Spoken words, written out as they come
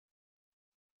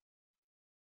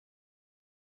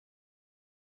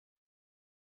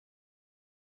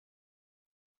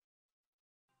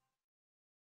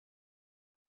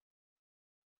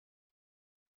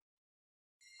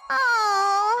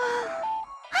Oh,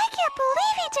 I can't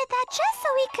believe he did that just so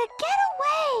he could get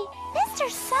away. Mr.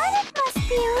 Sonic must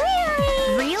be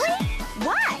really... Really?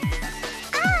 What?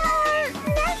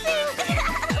 Nothing.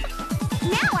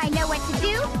 Now I know what to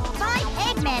do. Find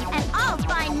Eggman and I'll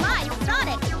find my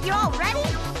Sonic. You all ready?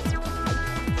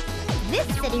 This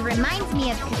city reminds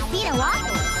me of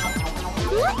Casinopolis.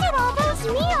 Look at all those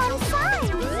neon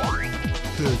signs.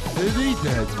 The city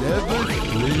that never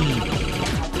sleeps.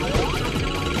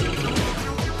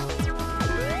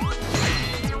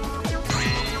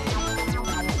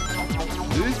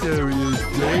 This area is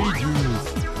dangerous,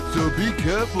 so be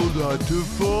careful not to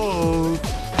fall.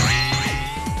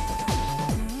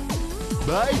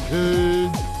 My turn.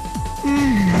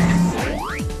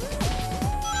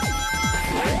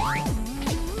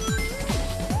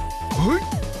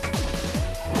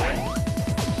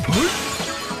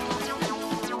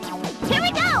 Here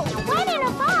we go! When in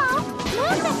a ball,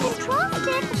 move the control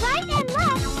stick right and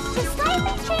left to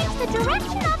slightly change the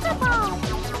direction of the ball.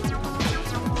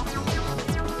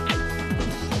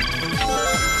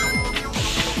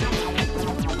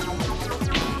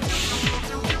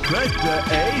 Press the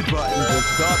A button to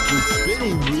stop the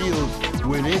spinning wheels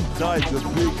when inside the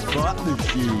big slot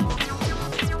machine.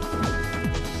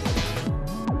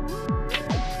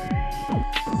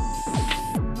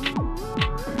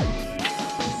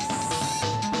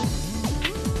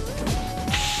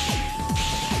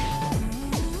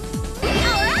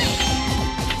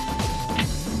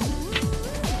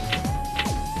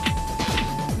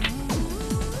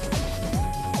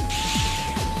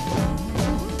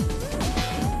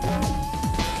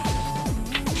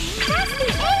 Press the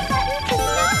A button to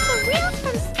stop the wheels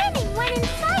from spinning when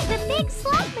inside the big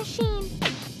slot machine.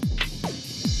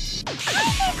 I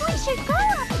think we should go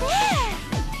up there.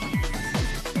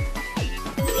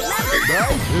 My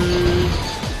turn.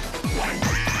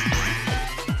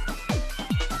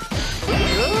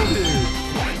 Got it.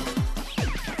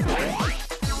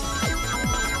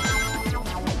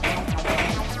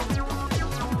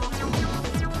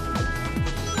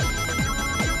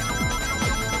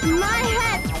 My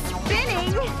head's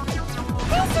spinning.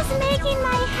 This is making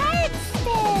my head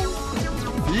spin.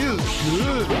 Feels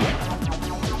good.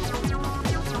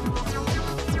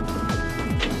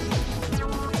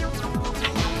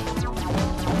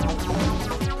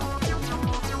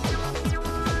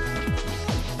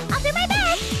 I'll do my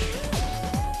best.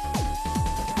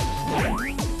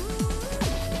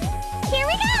 Here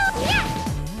we go. Yeah.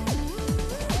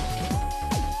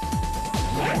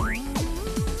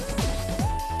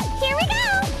 Here we go.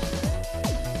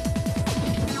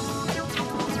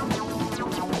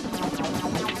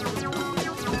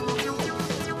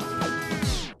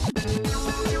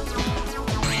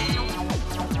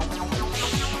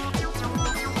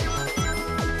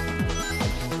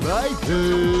 My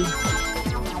turn.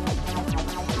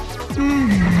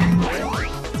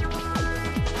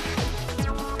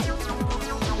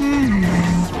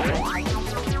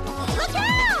 Look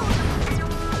out!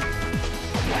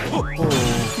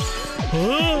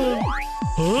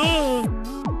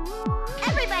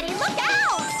 Everybody, look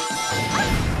out!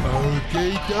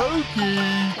 Okay, dokie.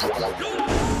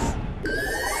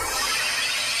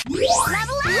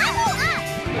 Level up!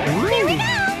 Here we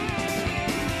go!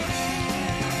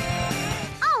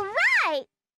 All right!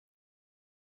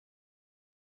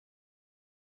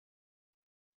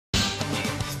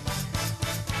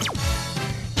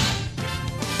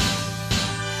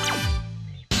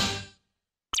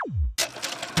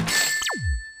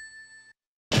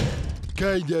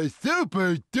 Kinda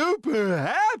super duper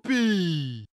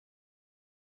happy.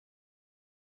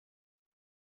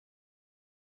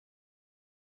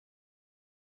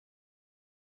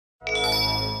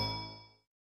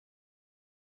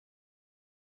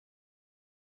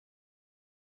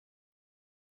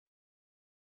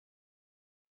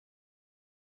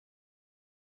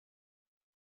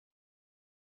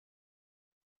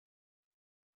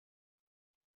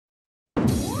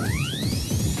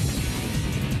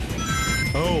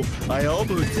 Oh, I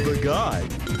almost forgot.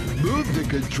 Move the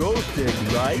control stick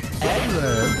right and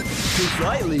left to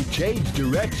slightly change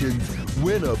directions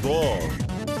when a ball.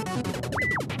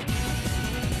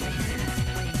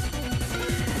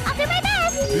 I'll do my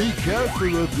best! Be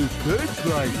careful of the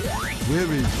searchlight.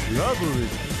 We're in trouble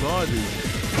if spotted.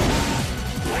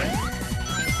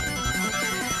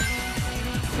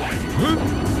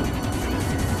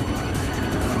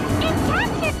 If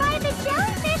captured by the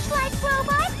jellyfish-like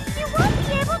robot, you won't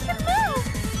be able to move.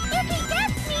 If he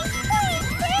gets me, he's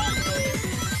crazy.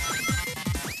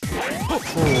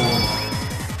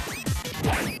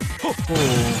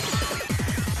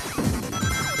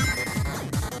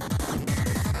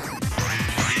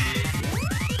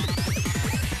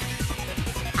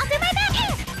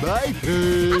 My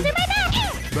turn. I'll do my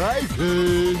best. My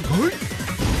turn.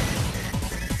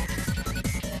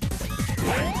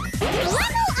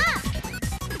 Level up.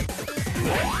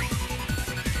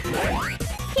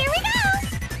 Here we go.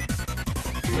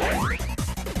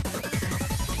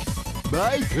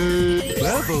 My turn.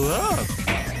 Level up.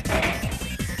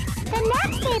 The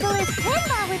next table is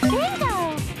pinball with bingo.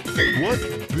 What's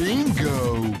bingo?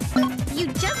 You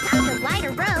just have to light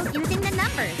a row using the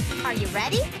numbers. Are you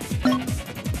ready?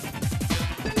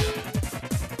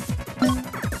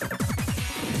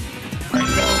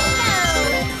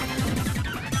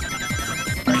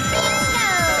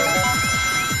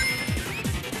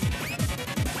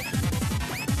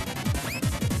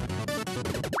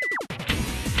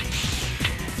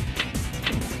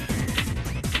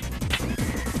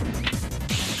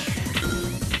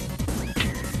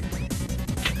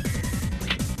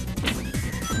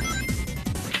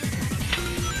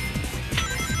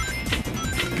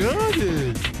 Got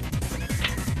it.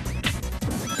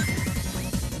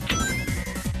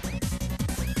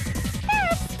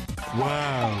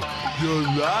 Wow, you're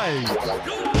right.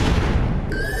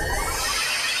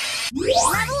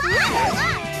 Level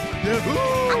up. Yahoo!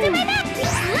 I'll do my best.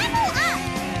 Level up.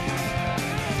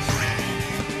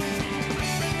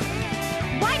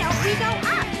 Why don't we go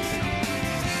up?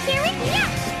 Here we go.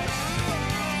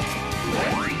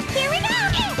 Here we go.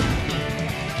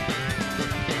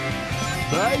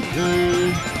 My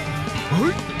turn.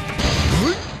 Huh?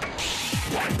 Huh?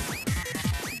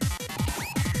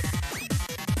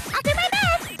 I'll do my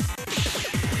best.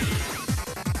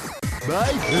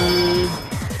 My turn.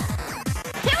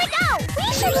 Here we go. We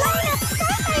should line up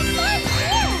side by side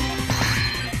here.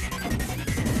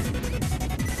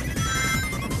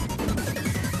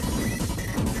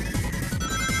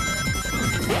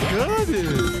 Got it.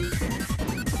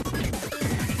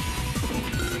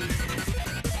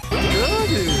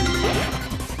 Got it.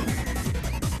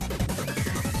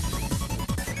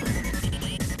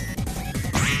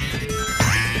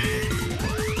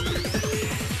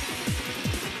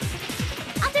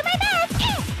 I'll do my best.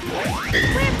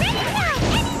 We're ready now.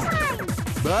 Anytime.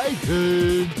 My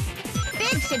turn.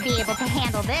 Big should be able to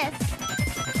handle this.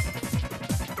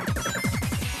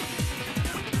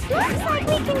 Looks like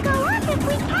we can go up if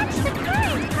we catch the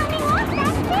current coming off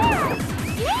that fair.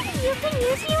 Maybe you can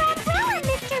use your umbrella,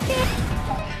 Mr. Big.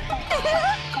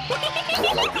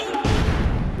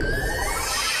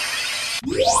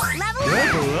 Level up.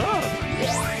 Level up.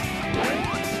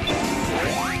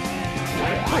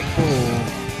 Oh.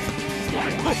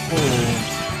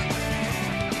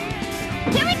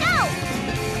 Here we go.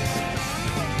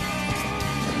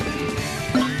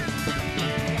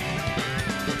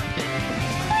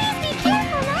 Please be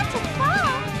careful not to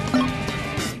fall.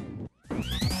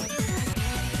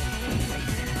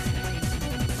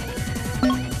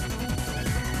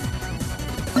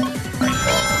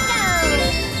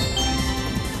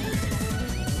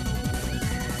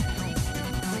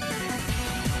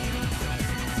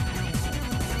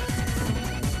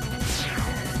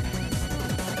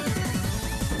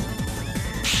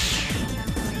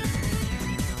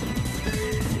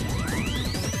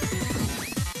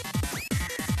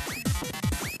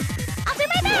 I'll do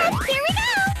my best. Here we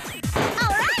go.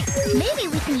 All right. Maybe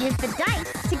we can use the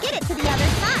dice to get it to the other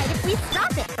side if we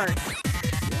stop it first.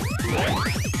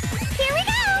 Here we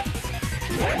go.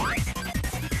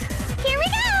 Here we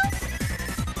go.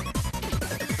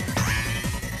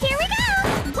 Here we go.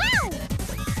 Wow.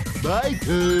 My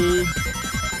turn.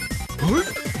 Huh?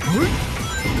 Huh?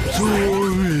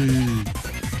 Sorry.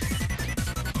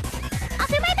 I'll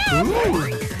do my best. Ooh.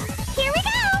 Here we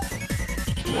go.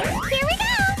 Here we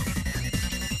go.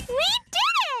 We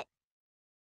did it.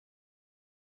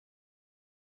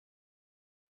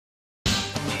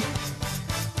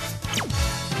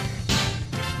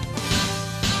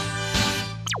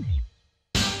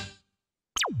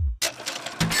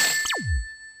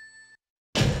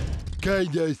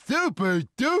 Kinda super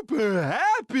duper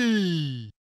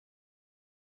happy.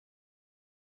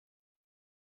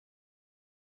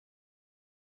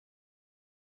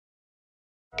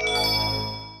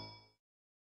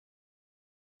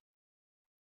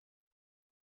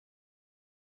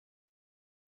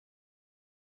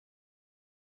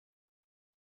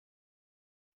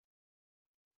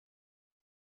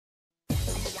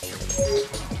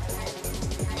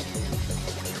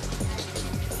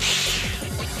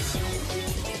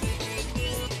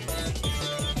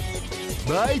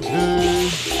 My turn.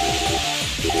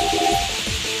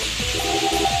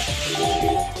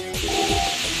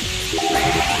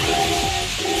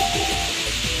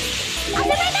 I'll do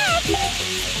my best.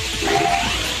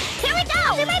 Here we go.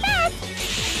 I'll do my best.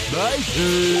 My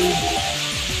turn.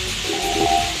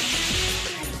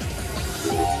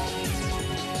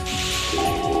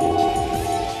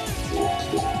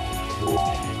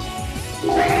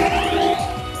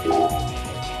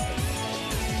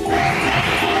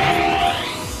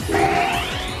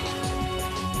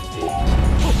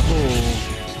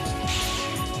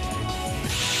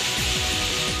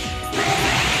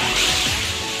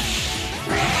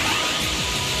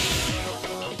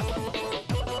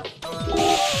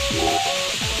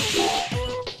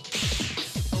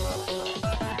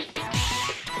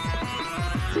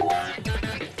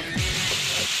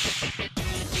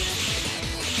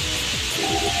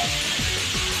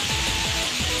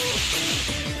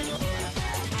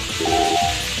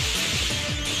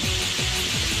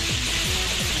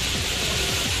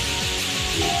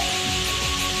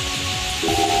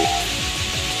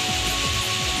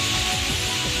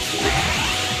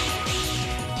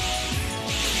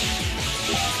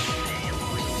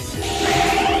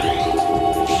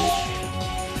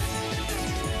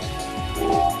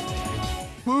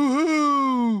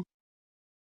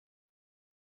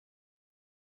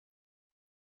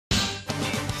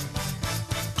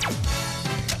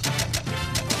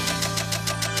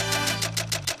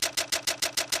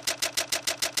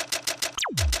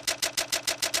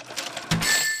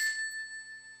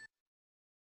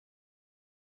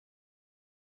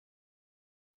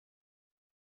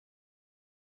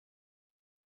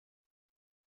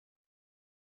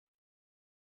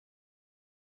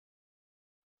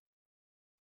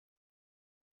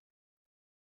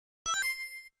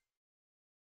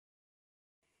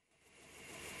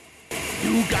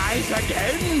 you guys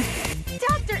again?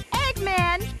 Dr.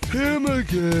 Eggman! Him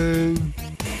again.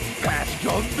 Past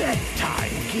your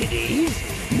bedtime, kiddies.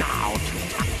 Now to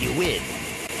tuck you in.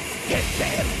 Get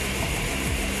them.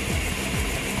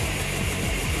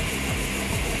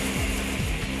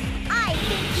 I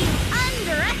think you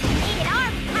underestimated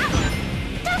our power!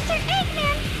 Dr.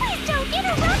 Eggman, please don't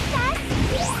interrupt us.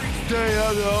 Stay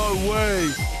out of our way.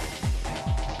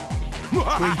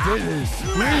 We did it.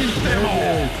 Smash them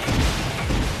all.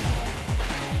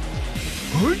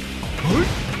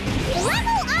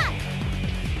 Level up!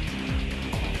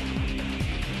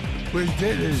 We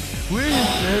did it. We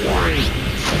did it.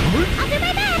 I'll do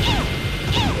my best.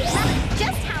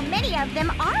 Just how many of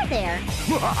them are there?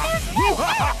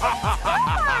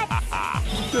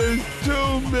 There's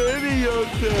too many of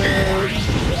them.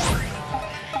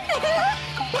 Level up!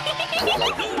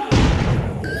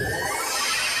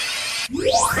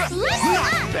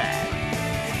 Not bad.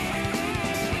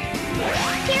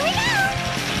 Here we go.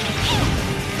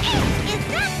 Is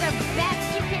that the best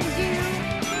you can do?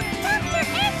 Dr.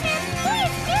 Eggman,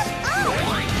 please give up.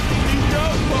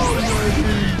 Enough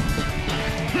already.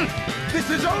 This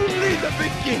is only the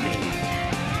beginning.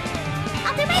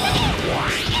 I'll do my best.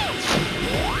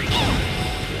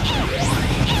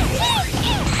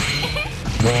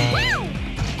 Wow!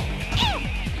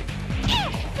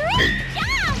 Great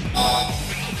job!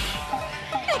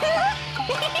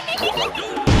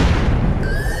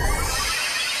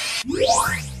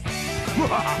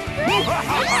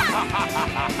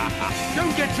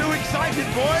 Don't get too excited,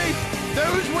 boys.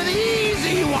 Those were the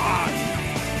easy ones.